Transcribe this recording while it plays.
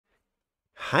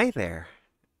Hi there.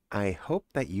 I hope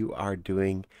that you are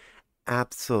doing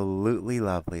absolutely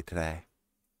lovely today.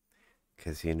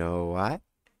 Because you know what?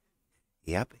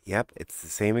 Yep, it's the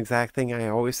same exact thing I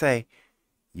always say.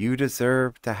 You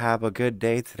deserve to have a good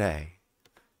day today.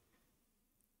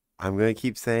 I'm going to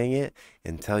keep saying it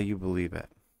until you believe it.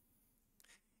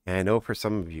 And I know for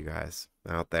some of you guys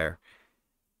out there,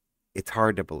 it's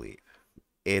hard to believe.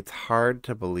 It's hard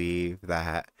to believe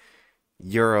that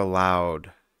you're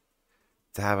allowed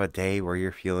to have a day where you're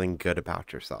feeling good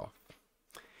about yourself.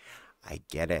 I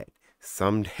get it.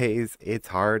 Some days it's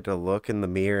hard to look in the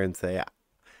mirror and say,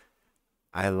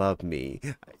 I love me.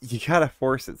 You gotta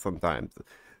force it sometimes.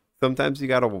 Sometimes you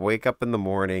gotta wake up in the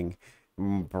morning,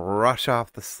 brush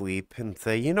off the sleep, and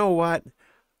say, you know what?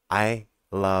 I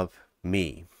love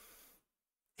me.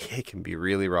 It can be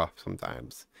really rough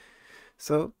sometimes.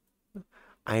 So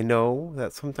I know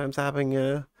that sometimes having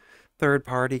a third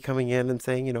party coming in and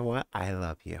saying, you know what? I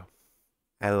love you.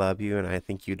 I love you, and I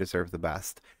think you deserve the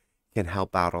best can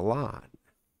help out a lot.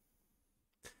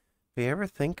 Do you ever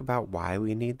think about why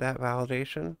we need that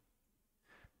validation?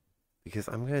 Because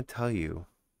I'm going to tell you,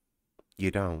 you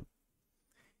don't.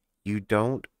 You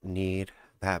don't need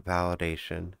that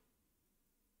validation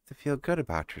to feel good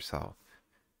about yourself.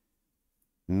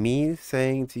 Me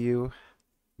saying to you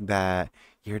that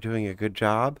you're doing a good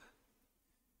job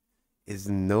is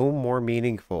no more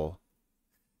meaningful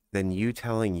than you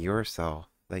telling yourself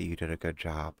that you did a good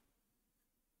job.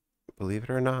 Believe it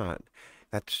or not,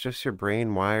 that's just your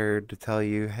brain wired to tell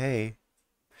you, hey,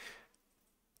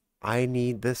 I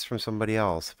need this from somebody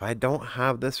else. If I don't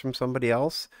have this from somebody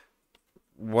else,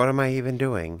 what am I even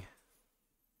doing?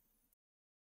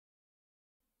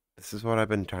 This is what I've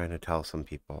been trying to tell some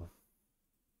people.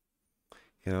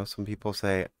 Some people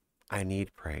say, I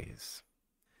need praise.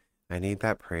 I need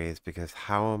that praise because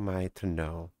how am I to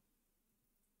know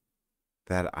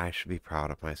that I should be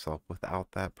proud of myself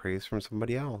without that praise from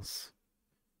somebody else?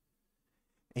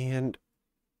 And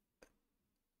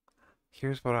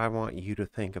here's what I want you to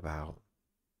think about.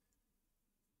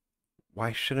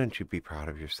 Why shouldn't you be proud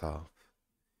of yourself?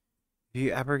 If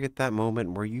you ever get that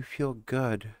moment where you feel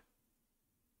good,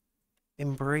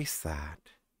 embrace that.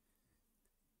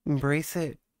 Embrace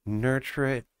it, nurture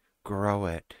it, grow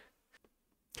it.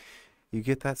 You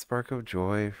get that spark of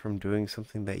joy from doing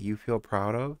something that you feel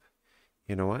proud of.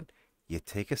 You know what? You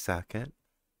take a second,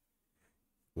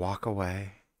 walk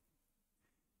away,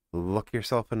 look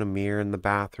yourself in a mirror in the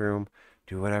bathroom,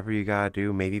 do whatever you gotta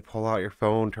do. Maybe pull out your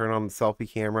phone, turn on the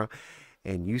selfie camera,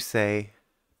 and you say,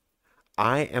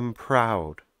 I am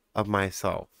proud of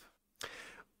myself.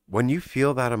 When you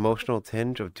feel that emotional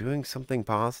tinge of doing something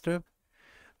positive,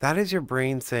 that is your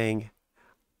brain saying,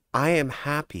 I am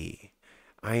happy.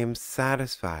 I am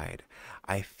satisfied.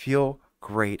 I feel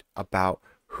great about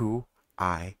who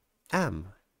I am.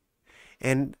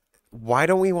 And why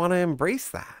don't we want to embrace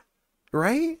that?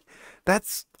 Right?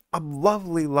 That's a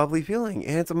lovely, lovely feeling.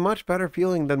 And it's a much better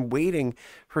feeling than waiting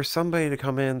for somebody to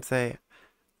come in and say,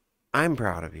 I'm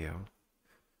proud of you.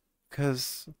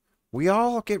 Because we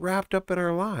all get wrapped up in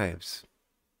our lives.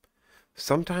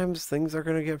 Sometimes things are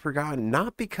going to get forgotten,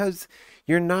 not because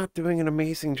you're not doing an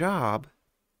amazing job,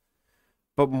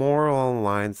 but more along the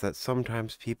lines that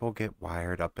sometimes people get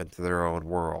wired up into their own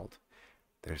world.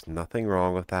 There's nothing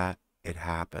wrong with that. It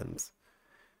happens.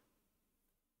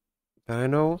 But I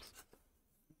know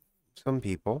some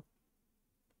people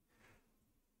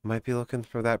might be looking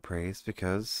for that praise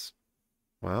because,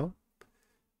 well,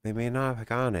 they may not have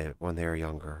gotten it when they were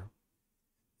younger.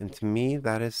 And to me,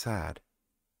 that is sad.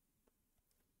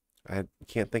 I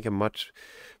can't think of much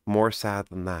more sad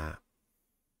than that.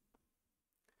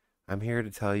 I'm here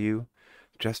to tell you,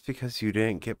 just because you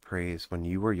didn't get praise when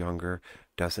you were younger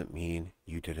doesn't mean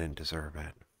you didn't deserve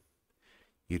it.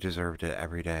 You deserved it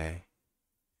every day.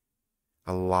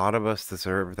 A lot of us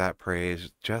deserve that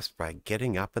praise just by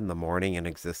getting up in the morning and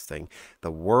existing.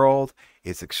 The world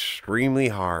is extremely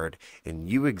hard, and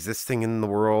you existing in the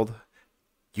world,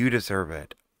 you deserve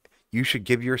it. You should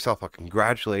give yourself a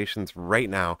congratulations right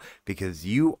now because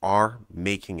you are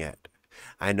making it.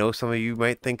 I know some of you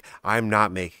might think I'm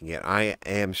not making it. I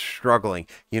am struggling.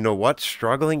 You know what?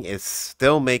 Struggling is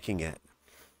still making it.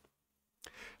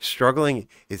 Struggling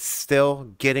is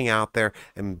still getting out there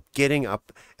and getting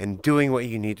up and doing what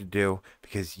you need to do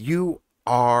because you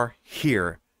are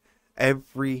here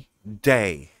every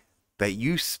day that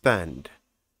you spend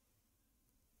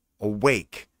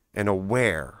awake and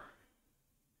aware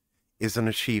is an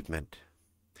achievement.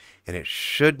 And it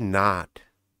should not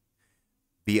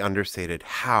be understated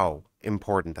how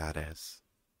important that is.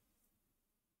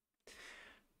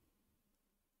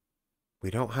 We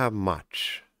don't have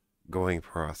much, going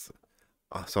for us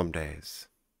some days.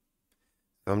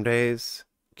 Some days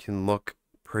can look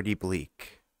pretty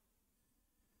bleak,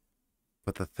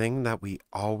 but the thing that we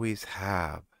always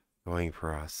have going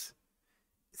for us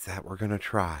is that we're going to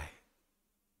try.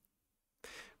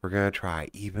 We're going to try,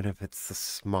 even if it's the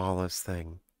smallest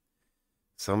thing.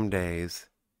 Some days,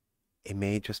 it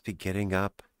may just be getting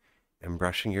up and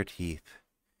brushing your teeth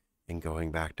and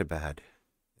going back to bed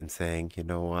and saying, you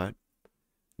know what?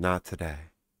 Not today.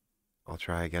 I'll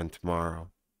try again tomorrow.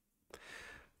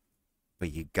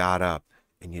 But you got up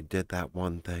and you did that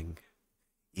one thing.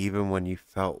 Even when you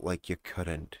felt like you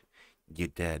couldn't, you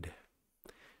did.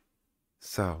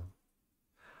 So,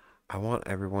 I want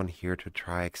everyone here to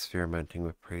try experimenting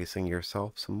with praising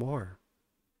yourself some more.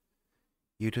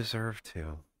 You deserve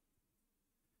to.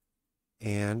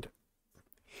 And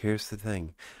here's the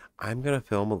thing. I'm going to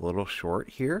film a little short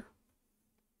here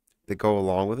to go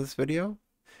along with this video.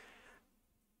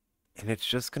 And it's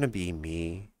just going to be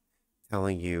me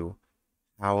telling you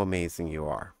how amazing you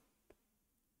are.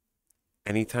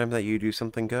 Anytime that you do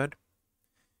something good,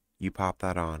 you pop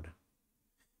that on.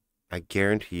 I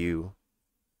guarantee you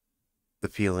the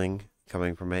feeling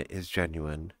coming from it is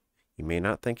genuine. You may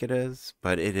not think it is,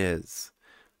 but it is.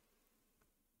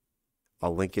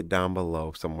 I'll link it down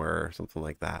below somewhere or something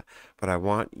like that. But I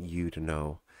want you to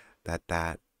know that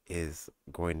that is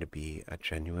going to be a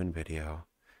genuine video.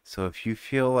 So if you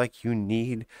feel like you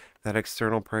need that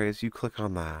external praise, you click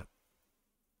on that.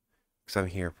 Because I'm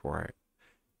here for it.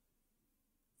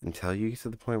 Until you get to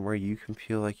the point where you can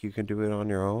feel like you can do it on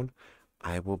your own,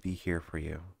 I will be here for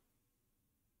you.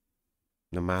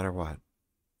 No matter what.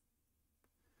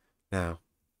 Now,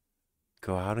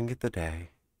 go out and get the day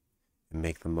and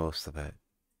make the most of it.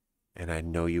 And I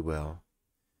know you will,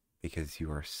 because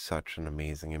you are such an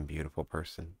amazing and beautiful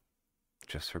person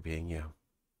just for being you.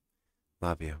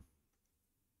 Love you.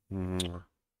 Mwah.